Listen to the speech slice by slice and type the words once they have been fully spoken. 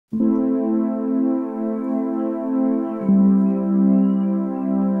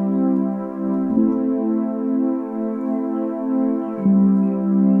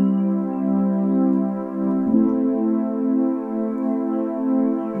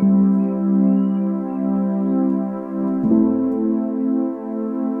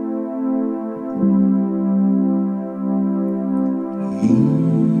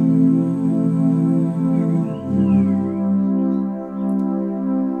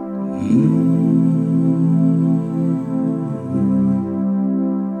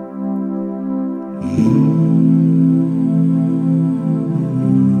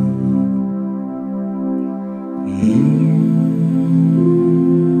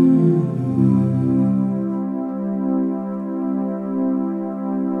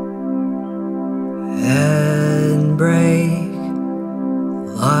Handbrake,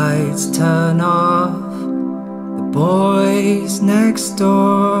 lights turn off. The boys next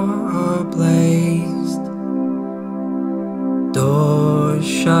door are blazed. Doors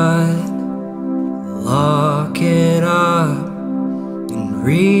shut, lock it up, and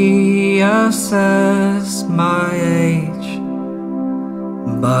reassess my age.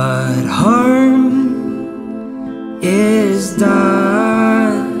 But home is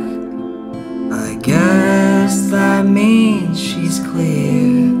dark. I guess that means she's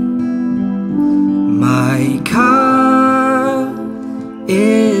clear. My cup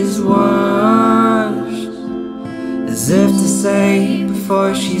is washed, as if to say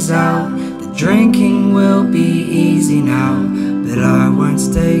before she's out, the drinking will be easy now. But I won't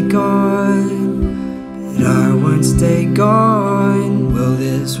stay gone, but I won't stay gone. Will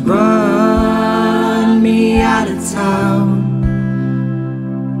this run me out of town?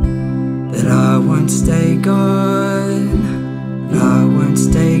 But I won't stay gone, but I won't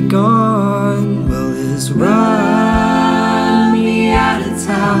stay gone. Will this run me out of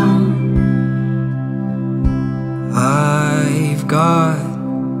town? I've got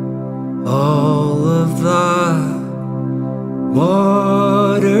all of the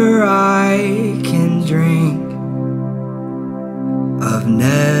water I can drink. I've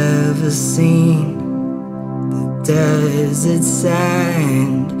never seen the desert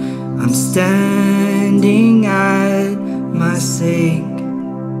sand. I'm standing at my sink.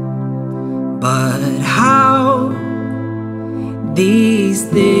 But how these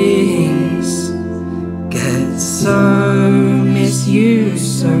things get so misused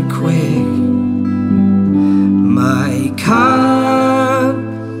so quick. My cup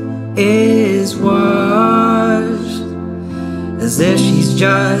is washed, as if she's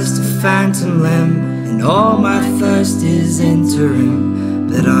just a phantom limb, and all my thirst is interim.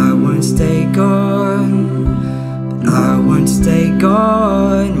 But I won't stay gone, but I won't stay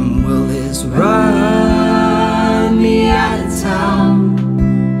gone. Will this run me out of town?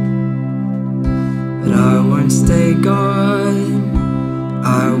 But I won't stay gone,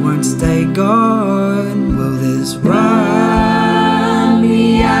 I won't stay gone. Will this run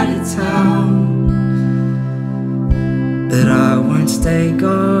me out of town? But I won't stay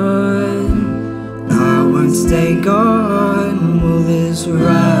gone, I won't stay gone. Will this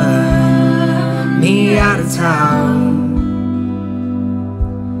run me out of town?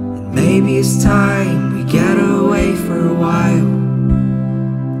 And maybe it's time we get away for a while.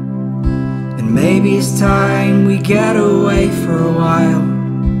 And maybe it's time we get away for a while.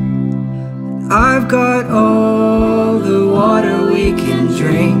 I've got all the water we can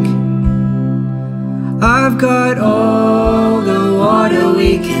drink. I've got all the water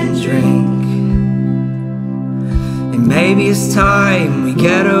we can drink. And maybe it's time we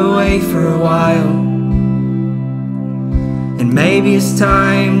get away for a while. And maybe it's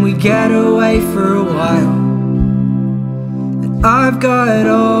time we get away for a while. And I've got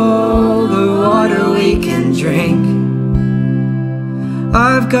all the water we can drink.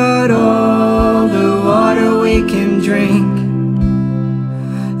 I've got all the water we can drink.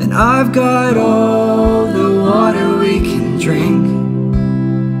 And I've got all the water we can drink.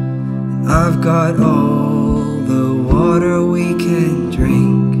 And I've got all the water we can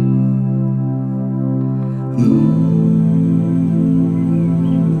drink.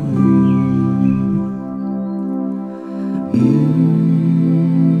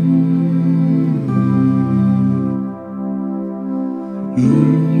 Mm-hmm.